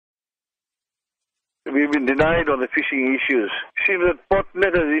we've been denied on the fishing issues. It seems that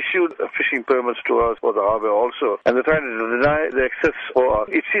Portnet has issued fishing permits to us for the harbour also, and they're trying to deny the access for us.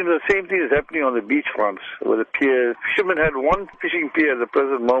 It seems the same thing is happening on the beach fronts with the pier. Fishermen had one fishing pier at the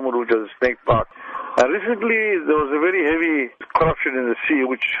present moment, which was Snake Park. And recently, there was a very heavy corruption in the sea,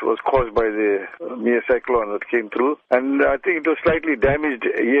 which was caused by the Mia cyclone that came through. And I think it was slightly damaged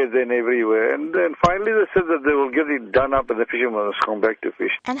here, then, everywhere. And then finally, they said that they will get it done up and the fishermen will come back to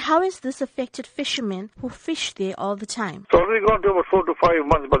fish. And how has this affected fishermen who fish there all the time? It's already gone to about 4 to 5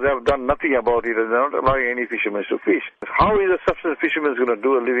 months, but they have done nothing about it, and they're not allowing any fishermen to fish. How is a subsistence fisherman going to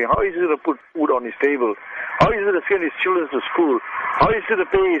do a living? How is he going to put food on his table? How is he going to send his children to school? How is he going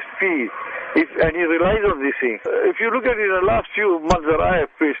to pay his fees? And he relies on this thing. If you look at it in the last few months that I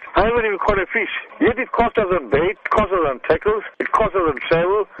have fished, I haven't even caught a fish. Yet it costs us on bait, it costs us on tackles, it costs us on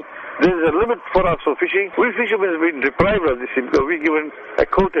travel. There's a limit for us for fishing. We fishermen have been deprived of this thing because we're given a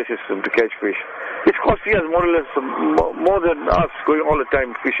quota system to catch fish. It's costing us more or less more than us going all the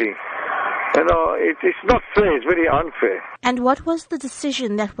time fishing. You know, it's not fair. It's very unfair. And what was the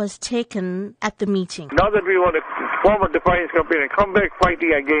decision that was taken at the meeting? Now that we want to form a defiance campaign and come back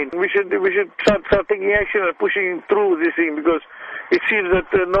fighting again, we should start taking action and pushing through this thing, because it seems that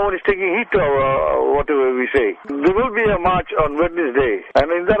no one is taking heed to whatever we say. There will be a march on Wednesday,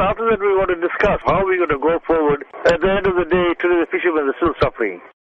 and after that we want to discuss how we're going to go forward. At the end of the day, today the fishermen are still suffering.